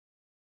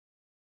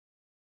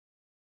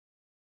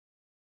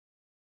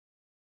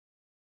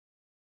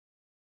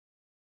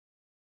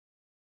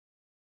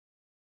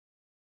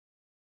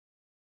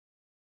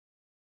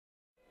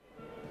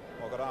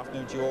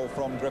afternoon to you all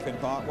from Griffin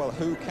Park. Well,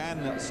 who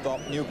can stop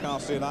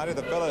Newcastle United,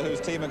 the fellow whose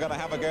team are going to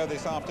have a go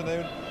this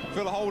afternoon?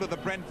 Phil Holder, the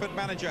Brentford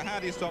manager. How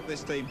do you stop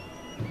this team?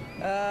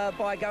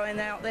 By going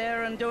out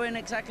there and doing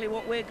exactly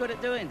what we're good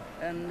at doing.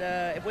 And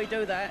if we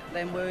do that,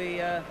 then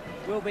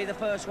we'll be the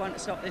first one to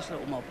stop this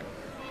little mob.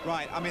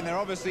 Right, I mean, they're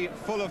obviously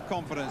full of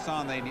confidence,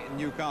 aren't they, in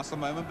Newcastle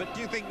at the moment, but do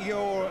you think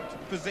your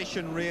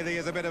position really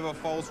is a bit of a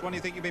false one? Do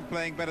you think you've been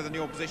playing better than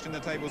your position in the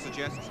table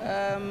suggests?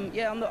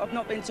 Yeah, I've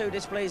not been too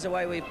displeased the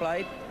way we've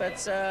played,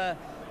 but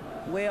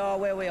we are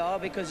where we are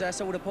because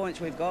that's all the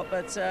points we've got.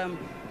 But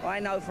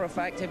I know for a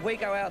fact if we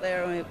go out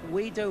there and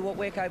we do what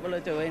we're capable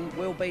of doing,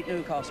 we'll beat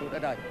Newcastle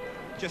today.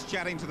 Just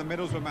chatting to the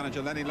Middlesbrough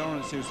manager, Lenny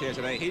Lawrence, who's here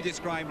today, he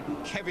described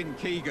Kevin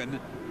Keegan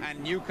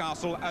and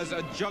Newcastle as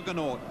a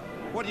juggernaut.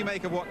 What do you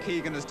make of what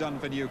Keegan has done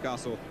for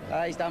Newcastle?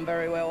 He's done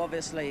very well,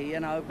 obviously,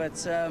 you know, but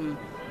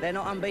they're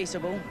not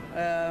unbeatable.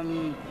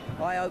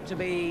 I hope to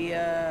be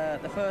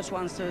the first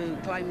ones to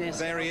claim this.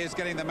 There he is,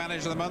 getting the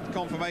Manager of the Month,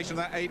 confirmation of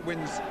that 8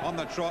 wins on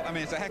the trot. I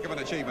mean, it's a heck of an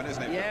achievement,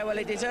 isn't it? Yeah, well,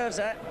 he deserves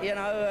that. You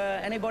know,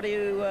 anybody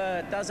who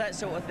does that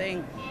sort of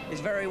thing is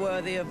very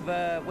worthy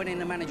of winning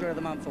the Manager of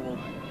the Month award.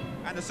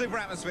 And the super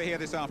atmosphere here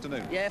this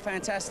afternoon. Yeah,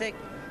 fantastic.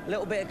 A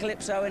little bit of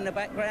calypso in the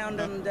background,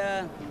 and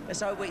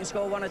let's hope we can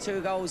score 1 or 2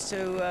 goals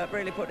to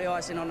really put the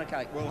icing on the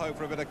cake. We'll hope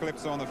for a bit of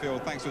calypso on the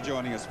field. Thanks for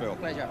joining us, Phil.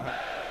 Pleasure.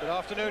 Good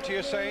afternoon to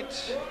you,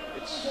 Saints.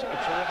 It's a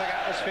terrific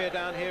atmosphere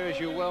down here, as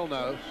you well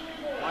know.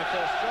 My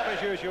first job,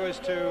 as usual, is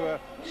to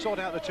sort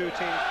out the two teams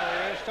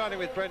for you, starting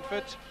with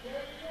Brentford.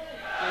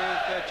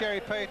 With Jerry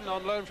Payton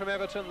on loan from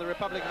Everton, the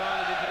Republic of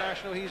Ireland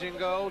international, he's in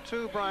goal.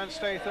 2, Brian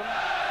Statham.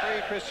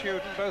 3, Chris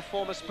Hughton, both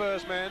former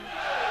Spurs men.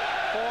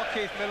 4,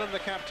 Keith Millen, the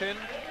captain.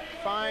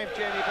 5,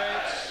 Jamie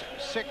Bates.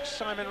 6,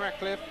 Simon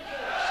Ratcliffe.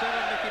 7,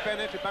 Nicky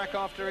Bennett, who back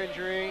after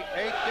injury.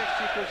 8,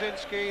 Dixie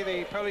Krasinski,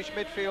 the Polish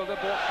midfielder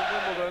bought from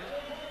Wimbledon.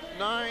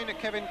 9,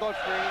 Kevin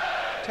Godfrey.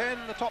 10,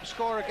 the top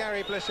scorer,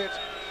 Gary Blissett.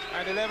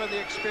 And 11,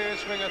 the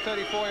experienced winger,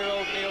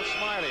 34-year-old Neil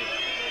Smiley.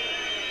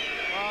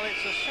 Well,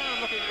 it's a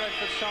sound-looking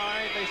Brentford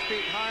side. They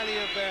speak highly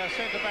of their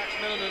centre-backs,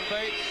 Millen and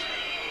Bates.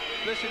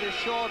 Blissett is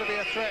sure to be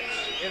a threat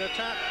in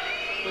attack,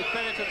 with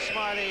Bennett and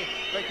Smiley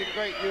making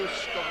great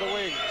use of the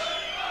wings.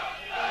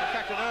 In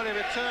fact, an early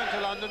return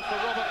to London for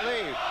Robert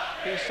Lee.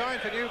 He signed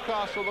for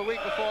Newcastle the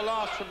week before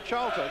last from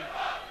Charlton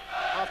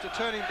after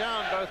turning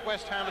down both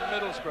West Ham and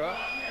Middlesbrough.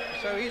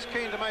 So he's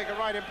keen to make a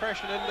right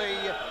impression in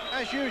the,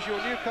 as usual,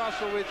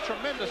 Newcastle with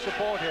tremendous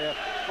support here.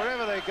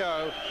 Wherever they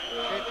go,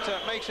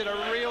 it makes it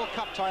a real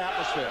cup-tie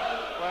atmosphere.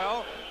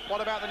 Well, what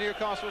about the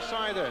Newcastle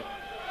side then?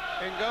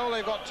 In goal,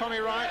 they've got Tommy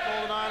Wright,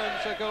 Northern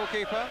Ireland's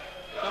goalkeeper.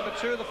 Number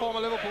 2, the former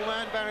Liverpool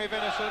man, Barry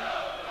Venison.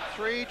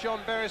 3,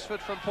 John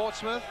Beresford from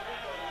Portsmouth.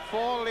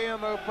 4,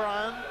 Liam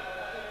O'Brien.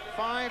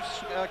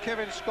 5,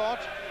 Kevin Scott.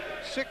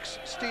 6,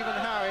 Stephen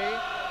Howie.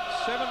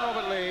 7,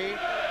 Robert Lee.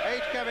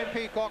 8, Gavin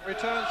Peacock,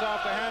 returns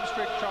after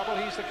hamstring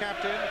trouble. He's the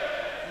captain.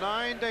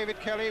 9, David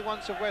Kelly,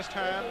 once of West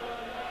Ham.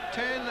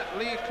 10,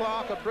 Lee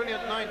Clark, a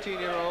brilliant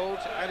 19-year-old.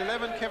 And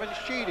 11, Kevin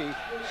Sheedy,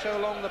 so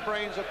long the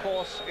brains, of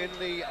course, in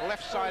the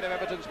left side of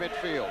Everton's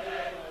midfield.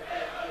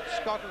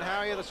 Scott and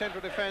Howie are the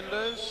central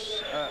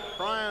defenders.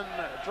 Brian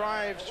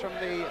drives from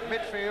the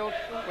midfield,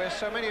 where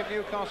so many of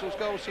Newcastle's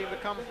goals seem to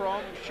come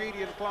from.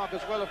 Sheedy and Clark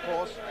as well, of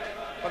course.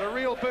 But a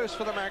real boost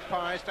for the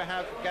Magpies to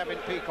have Gavin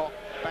Peacock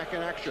back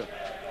in action.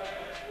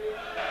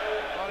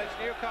 Well, it's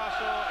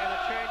Newcastle in a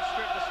change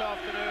strip this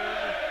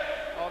afternoon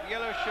of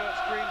yellow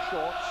shirts, green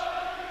shorts,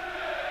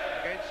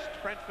 against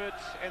Brentford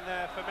in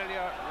their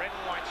familiar red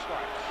and white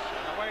stripes.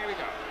 And away we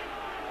go.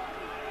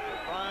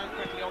 Brian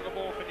quickly on the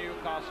ball for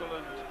Newcastle,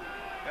 and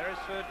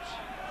Beresford,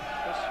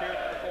 Chris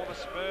Hughton, the former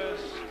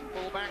Spurs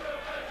fullback.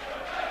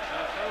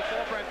 And a throw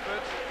for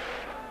Brentford.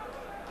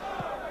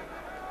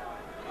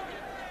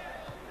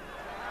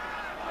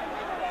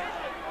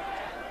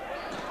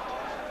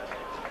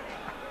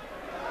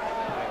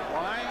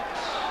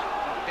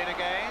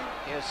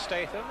 Here's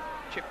Statham,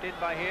 chipped in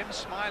by him.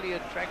 Smiley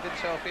had dragged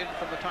himself in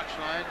from the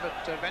touchline, but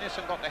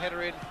Venison got the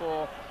header in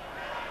for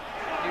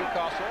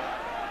Newcastle.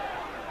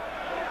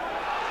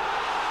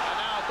 And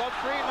now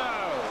Godfrey,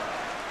 no.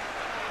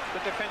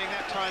 Good defending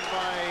that time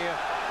by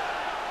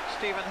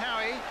Stephen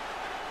Howie.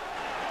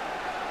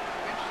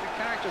 Interesting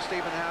character,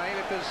 Stephen Howie,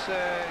 because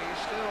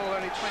he's still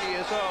only 20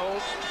 years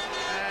old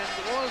and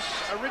was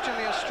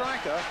originally a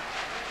striker,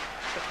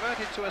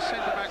 converted to a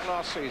centre-back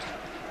last season.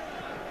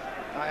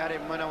 I had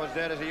him when I was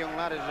there as a young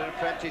lad, as an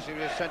apprentice. He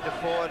was centre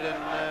forward, and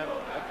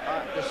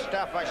the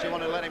staff actually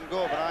wanted to let him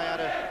go, but I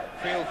had a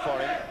feel for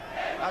him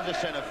as a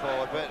centre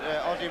forward. But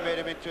Ozzy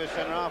made him into a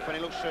centre half, and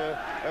he looks a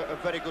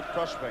very good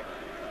prospect.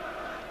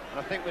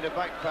 And I think with the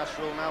back pass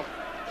rule now,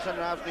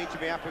 centre halves need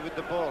to be happy with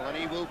the ball, and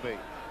he will be.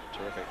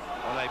 Terrific.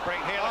 Well, they break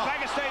here. The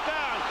flag has stayed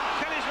down.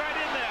 Kelly's right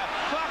in there.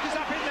 Clark is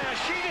up in there.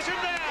 Sheedy's in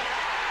there.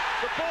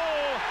 The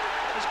ball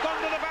has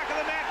gone to the back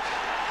of the net.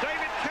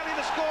 David Kelly,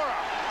 the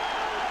scorer.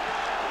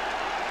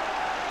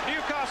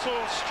 Newcastle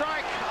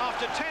strike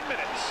after 10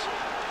 minutes.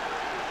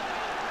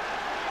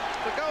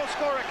 the goal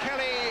scorer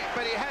Kelly,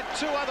 but he had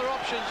two other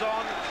options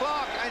on,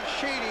 Clark and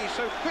Sheedy,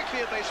 so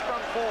quickly as they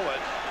sprung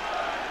forward.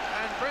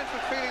 And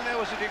Brentford feeling there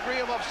was a degree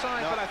of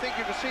offside, but I think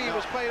you can see he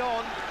was played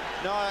on.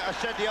 No, I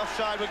said the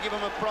offside would give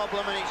him a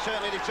problem, and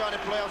certainly they tried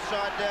to play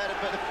offside there,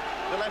 but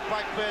the left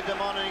back played them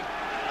on,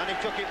 and he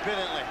took it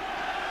brilliantly.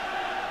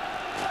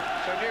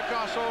 So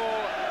Newcastle,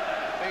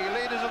 the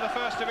leaders of the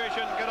First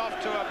Division, get off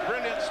to a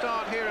brilliant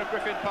start here at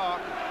Griffin Park.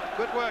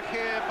 Good work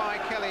here by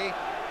Kelly.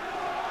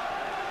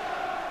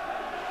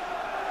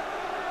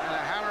 And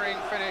a hammering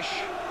finish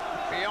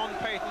beyond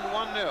Peyton,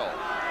 1-0.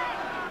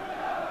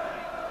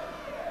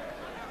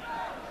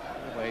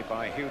 Away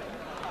by Houghton.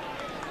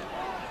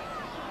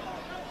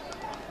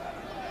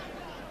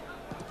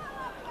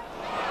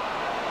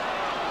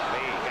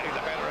 Lee getting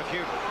the better of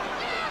Houghton.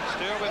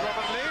 Still with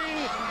Robert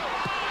Lee.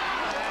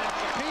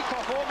 And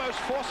Peacock almost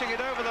forcing it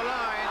over the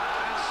line.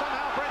 And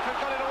somehow Brentford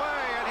got it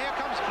away. And here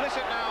comes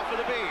Blissett now for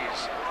the Bees.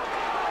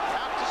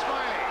 Out to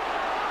Smiley.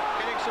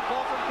 Getting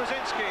support from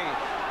Krasinski.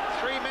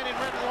 Three men in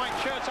red and white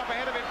shirts up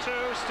ahead of him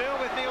too. Still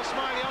with Neil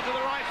Smiley onto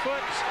the right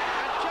foot.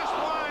 And just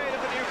wide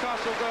of the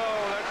Newcastle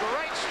goal. A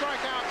great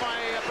strike out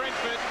by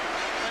Brentford.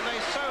 And they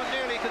so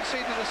nearly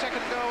conceded the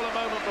second goal a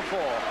moment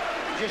before.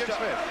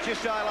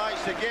 Just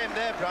highlights the game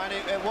there, Brian.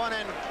 At one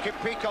end,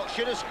 Peacock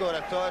should have scored,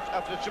 I thought,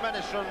 after a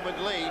tremendous run with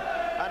Lee.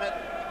 And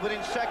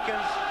within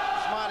seconds,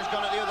 Smiley's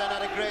gone at the other end,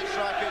 had a great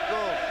strike at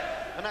goal.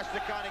 And that's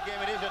the kind of game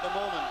it is at the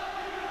moment.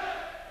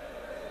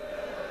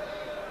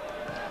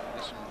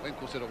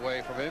 Winkles it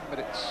away from him, but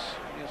it's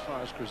as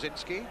far as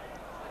Krasinski.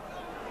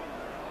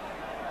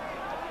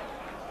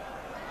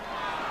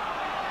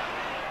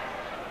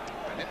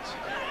 Bennett.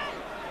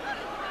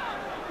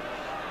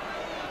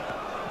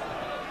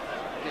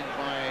 In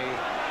by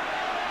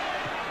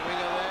the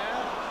winger there,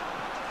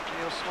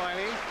 Neil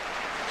Smiley.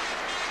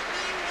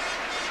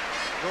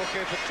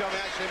 Goalkeeper Tommy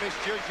actually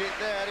misjudged it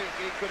there.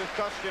 It could have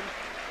cost him.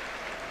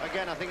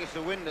 Again, I think it's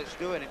the wind that's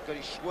doing it,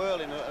 because he's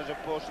swirling as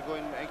opposed to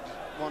going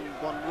one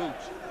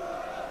route.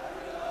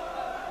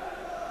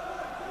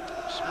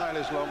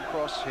 Smiley's long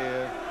cross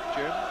here,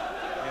 Jim.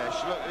 Yeah,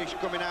 look, he's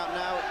coming out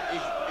now.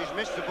 He's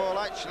missed the ball,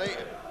 actually.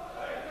 It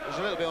was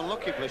a little bit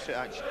unlucky, Blissett,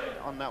 actually,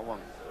 on that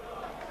one.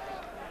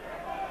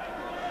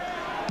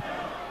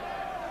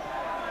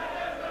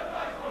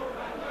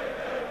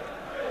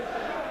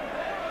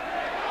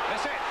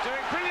 Blissett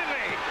doing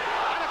brilliantly.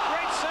 And a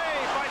great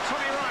save by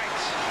Tommy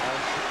Wright.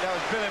 That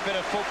was a brilliant bit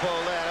of football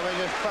there. I mean,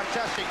 a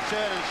fantastic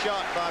turn and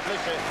shot by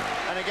Blissett.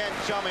 And again,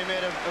 Tommy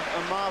made a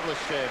marvellous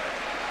save.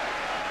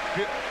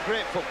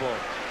 Great football.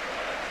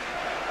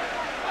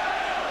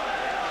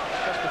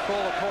 Just before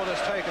the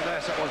corner's taken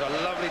there, so it was a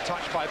lovely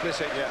touch by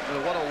Blissett. Yeah.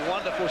 What a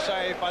wonderful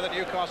save by the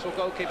Newcastle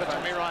goalkeeper,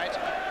 Tommy Wright.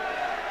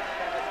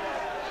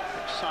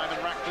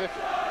 Simon Ratcliffe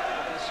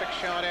in the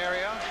 6-yard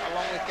area,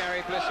 along with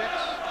Gary Blissett.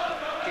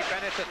 Keep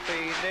Bennett at the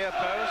near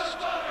post.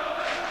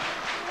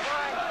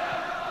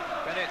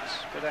 Bennett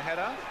with a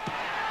header.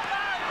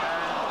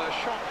 And a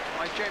shot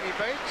by Jamie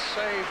Bates,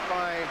 saved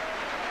by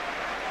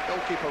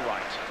goalkeeper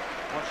Wright.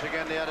 Once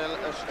again, they had a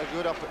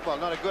good, well,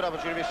 not a good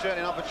opportunity, certainly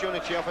an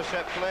opportunity off a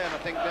set play, and I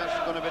think that's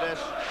going to be their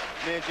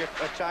major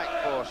attack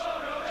force.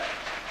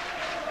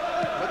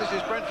 But this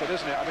is Brentford,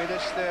 isn't it? I mean,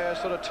 it's their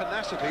sort of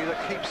tenacity that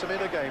keeps them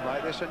in a game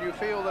like this, and you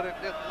feel that it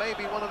may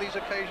be one of these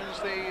occasions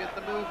the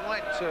move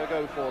might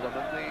go for them,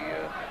 and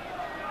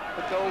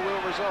the goal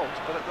will result.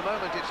 But at the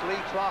moment, it's Lee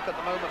Clark at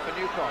the moment for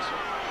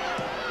Newcastle.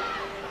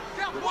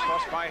 Good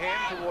cross by him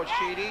towards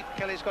Sheedy.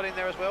 Kelly's got in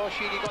there as well.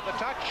 Sheedy got the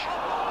touch.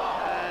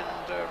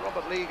 And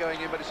Robert Lee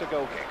going in, but it's a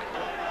goal kick.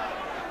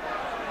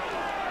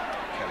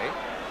 Kelly.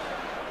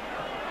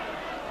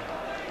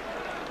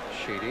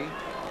 Sheedy.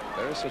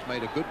 Veris has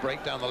made a good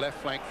break down the left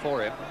flank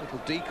for him. A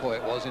little decoy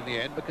it was in the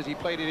end, because he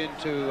played it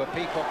into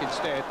Peacock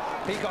instead.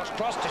 Peacock's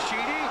cross to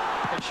Sheedy,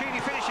 and Sheedy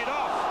finished it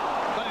off.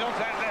 Got it onto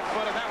that left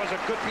foot, and that was a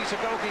good piece of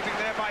goalkeeping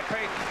there by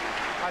Payton.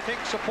 I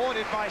think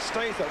supported by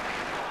Statham.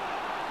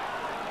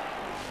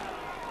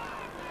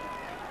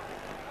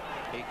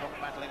 Peacock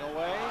battling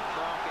away,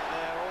 Clark in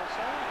there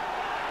also.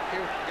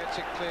 Houghton gets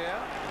it clear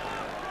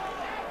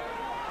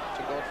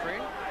to Godfrey.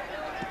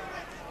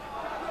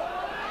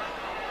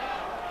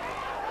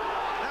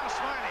 Now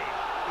Smiley,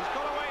 he's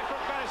got away from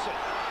Benison.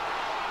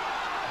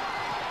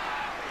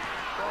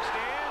 Crossed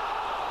in.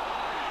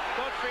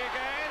 Godfrey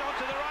again,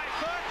 onto the right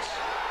foot.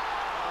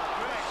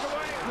 Crossed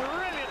away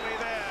brilliantly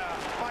there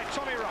by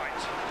Tommy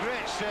Wright.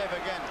 Great save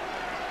again.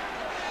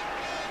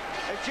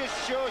 It just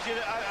shows you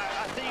that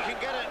I think you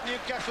can get at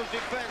Newcastle's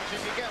defence.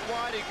 If you get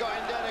wide, he got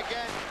in there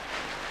again.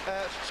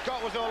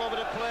 Scott was all over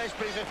the place,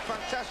 but it's a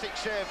fantastic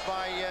save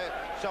by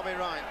Tommy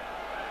Wright.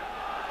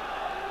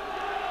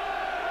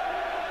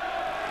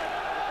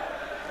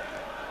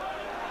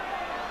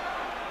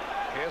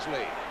 Here's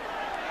Lee.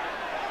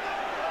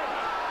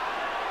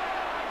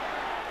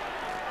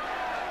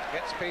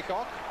 Gets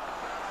Peacock.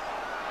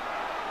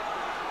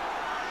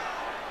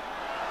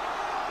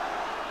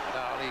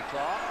 Now Lee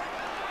Clark.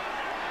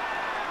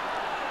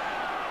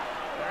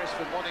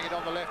 Beresford wanting it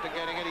on the left and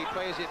getting it. He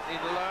plays it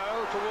in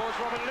low towards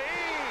Robert Lee.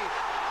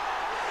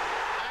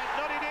 And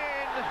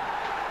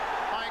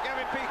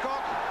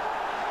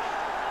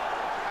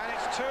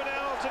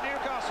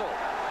whistle.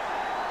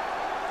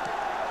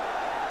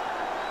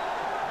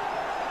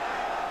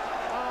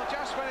 Well,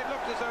 just when it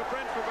looked as though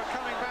Brentford were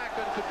coming back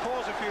and could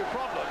cause a few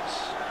problems,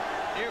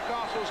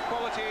 Newcastle's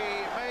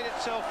quality made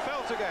itself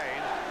felt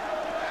again,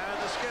 and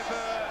the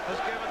skipper has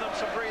given them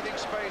some breathing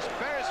space.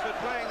 Beresford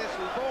playing this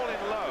ball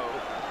in low,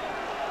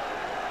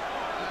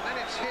 and then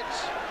it's hit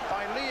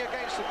by Lee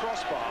against the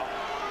crossbar.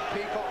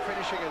 Peacock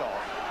finishing it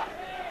off.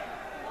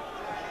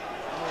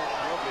 Oh,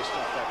 lovely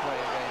stuff they're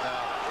playing again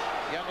now.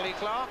 Young Lee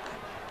Clark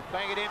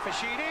playing it in for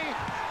Sheedy.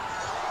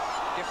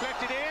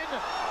 Deflected in,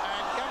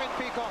 and Gavin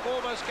Peacock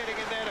almost getting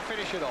in there to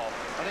finish it off.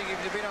 I think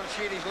if it had been on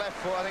Sheedy's left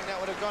foot, I think that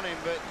would have gone in,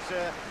 but...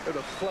 it would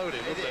have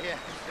floated, wouldn't it?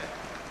 Yeah.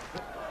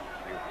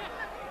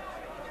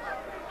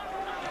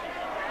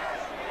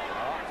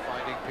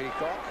 Finding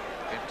Peacock,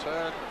 in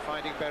turn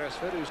finding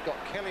Beresford, who's got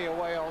Kelly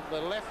away on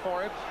the left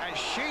for him, and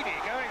Sheedy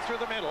going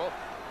through the middle.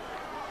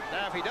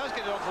 Now, if he does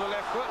get it onto the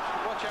left foot,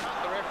 watch out,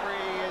 the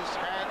referee is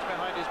hands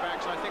behind his back,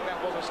 so I think that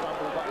was a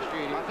stumble by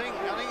Sheedy. I think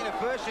in the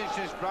first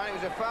instance, Brian,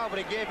 it was a foul, but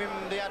it gave him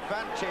the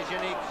advantage,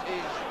 and he's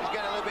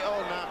getting a little bit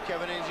old now,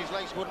 Kevin, and his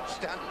legs wouldn't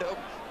stand up,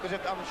 because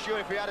I'm sure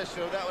if he had a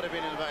sub, that would have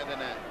been in the back of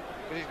the net,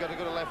 because he's got a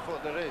good left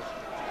foot there is.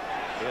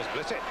 Here's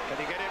Blissett. Can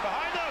he get in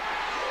behind them?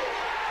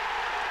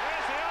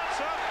 There's the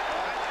answer,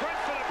 and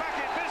Brentford are back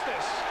in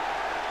business.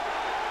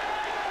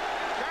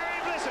 Gary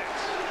Blissett.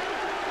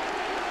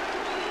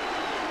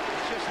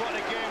 Just what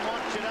the game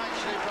wanted,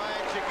 actually,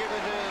 Brian, to give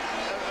us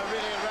a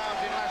really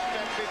arousing last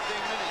 10-15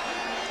 minutes.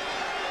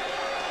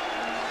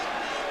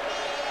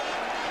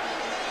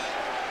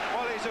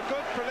 Well, he's a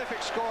good, prolific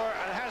scorer,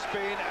 and has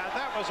been, and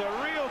that was a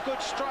real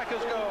good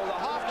striker's goal.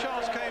 The half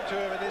chance came to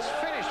him, and his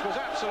finish was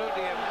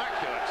absolutely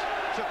immaculate.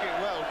 Took it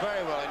well,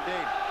 very well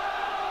indeed.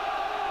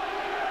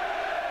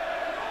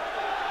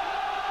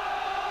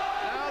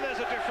 Now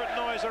there's a different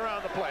noise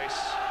around the place.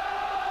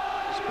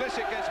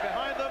 Blissett gets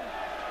behind them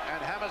and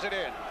hammers it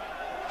in.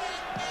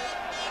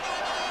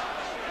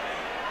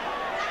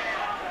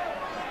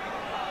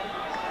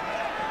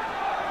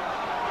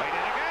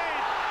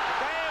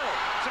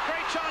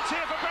 Chance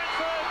here for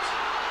Brentford.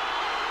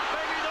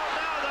 Maybe not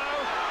now,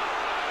 though.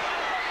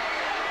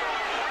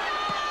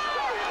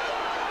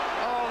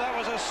 Oh, that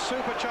was a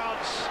super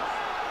chance.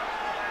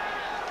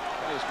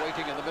 He's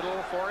waiting in the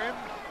middle for him.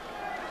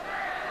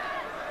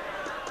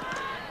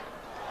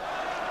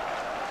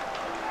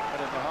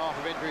 Minute and a half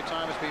of injury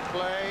time has been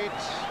played.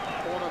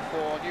 Corner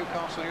for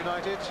Newcastle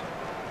United.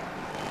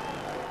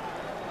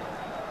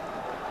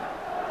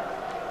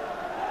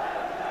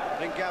 I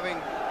think Gavin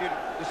did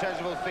the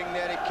sensible thing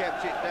there. He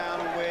kept it down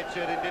and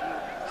waited and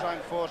didn't try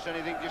and force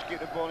anything, just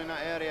keep the ball in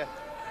that area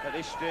at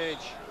this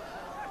stage.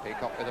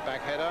 Peacock with a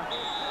back header.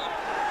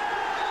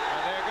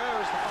 And there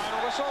goes the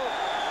final whistle.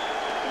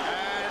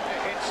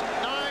 And it's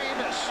 9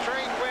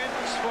 straight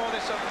wins for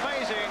this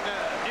amazing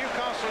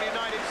Newcastle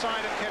United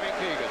side of Kevin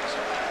Keegan's.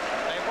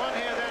 They won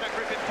here then at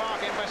Griffin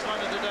Park in West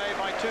London today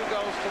by 2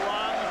 goals to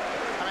 1.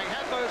 Having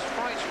had those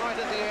fights right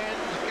at the end,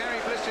 Gary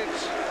Blissett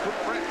put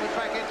Brentford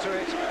back into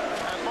it,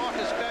 and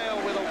Marcus Gale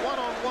with a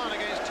one-on-one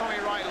against Tommy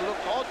Wright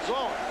looked odds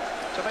on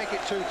to make it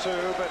 2-2,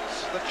 but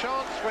the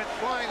chance went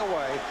flying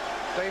away.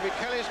 David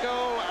Kelly's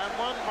goal, and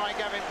one by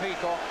Gavin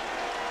Peacock,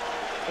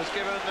 has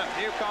given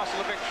Newcastle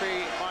a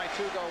victory by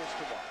 2 goals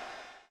to 1.